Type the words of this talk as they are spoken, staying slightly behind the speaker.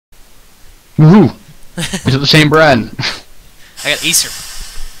Woohoo! Is it the same brand? I got Acer.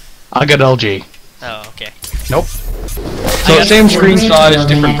 I got LG. Oh, okay. Nope. So got same screen size,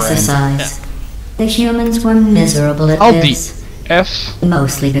 different exercise. brand. Yeah. The humans were miserable at Oh, this. the F.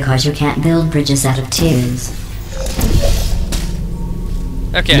 Mostly because you can't build bridges out of tears.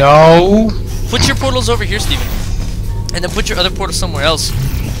 Okay. No. Put your portals over here, Steven. And then put your other portal somewhere else.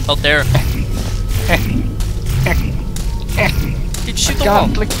 Out there. Dude, shoot the wall.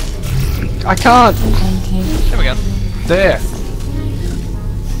 I can't. There we go. There.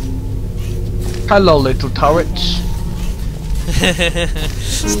 Hello, little turrets.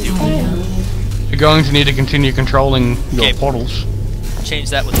 Stupid. You're going to need to continue controlling your Okay. portals. Change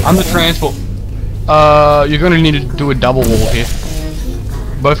that with I'm the transport. You're going to need to do a double wall here.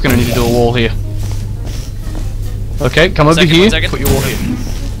 Both going to need to do a wall here. Okay, come over Second, here. 1 second. Put your wall here.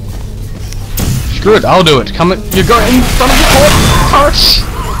 Screw it, I'll do it. Come. You're going in front of the turrets.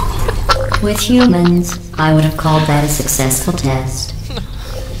 With humans, I would have called that a successful test.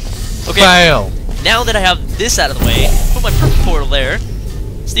 Okay. Fail. Now that I have this out of the way, put my purple portal there.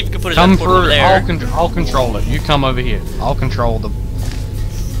 Steven can put his Come other portal over through. there. I'll control it. You come over here. I'll control the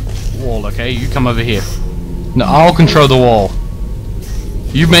wall. Okay, you come over here. No, I'll control the wall.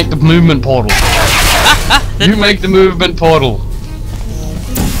 You make the movement portal. You make the movement portal.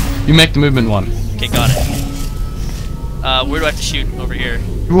 You make the movement one. Okay, got it. Where do I have to shoot? Over here.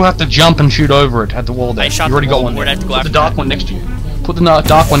 You will have to jump and shoot over it at the wall there. I shot You already the got wall. one. Where'd I have to go Put the after dark that? one next to you. Put the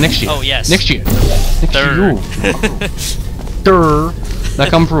dark one next to you. Oh, yes. Next to you. Next Third. to you. Durr. Now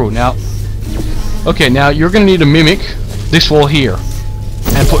come through. Now. Okay, now you're gonna need to mimic this wall here.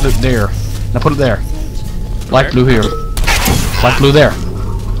 And put it there. Now put it there. Light blue here. Light blue there.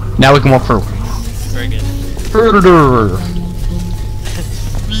 Now we can walk through. Very good. Durr.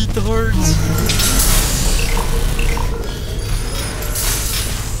 Beat the hearts.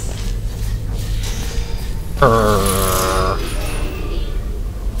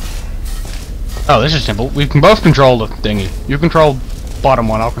 Oh, this is simple. We can both control the thingy. You control bottom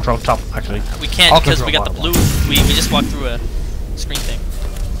one, I'll control top, actually. We can't I'll because we got the control blue. We just walked through a screen thing.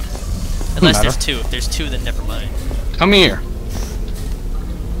 Unless matter. there's two. If there's two, then never mind. Come here.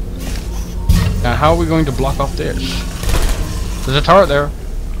 Now, how are we going to block off this? There's a turret there.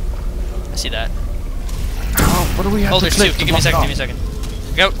 I see that. Oh, what do we have Oh, to there's two. click to Give me a second. block Give me a it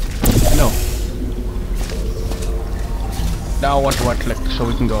second. Go. off? No. Now what do I click so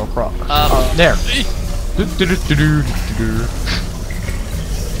we can go across? There.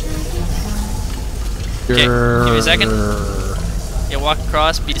 Okay, give me a second. Yeah, walk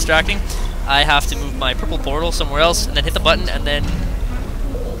across, be distracting. I have to move my purple portal somewhere else, and then hit the button, and then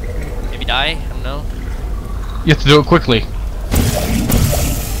maybe die. I don't know. You have to do it quickly.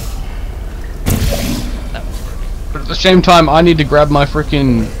 That would work. But at the same time, I need to grab my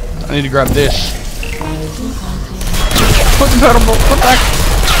freaking. I need to grab this. Put the pedal. Put back.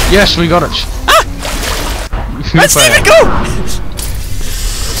 Yes, we got it. Ah! Let's Steven, go!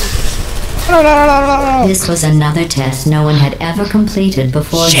 No. This was another test no one had ever completed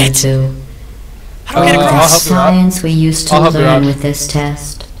before you Shit. two. How do we get I'll across? help you out. Science we used to I'll help you learn out. with this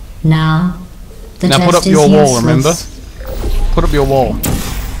test. Now, the Now test put up is your wall, useless. remember? Put up your wall.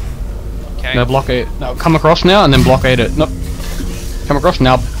 Okay. Now blockade. Now come across now and then blockade it. Nope. Come across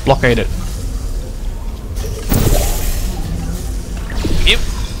now, blockade it. Yep.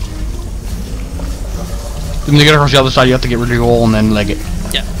 Then to get across the other side, you have to get rid of your wall and then leg it.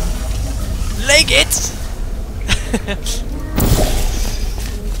 Yeah. Leg it!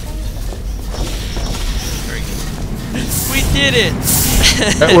 Very good. We did it!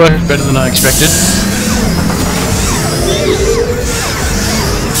 That worked better than I expected.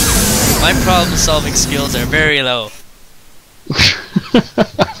 My problem solving skills are very low.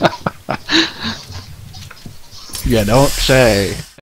 Yeah, don't say.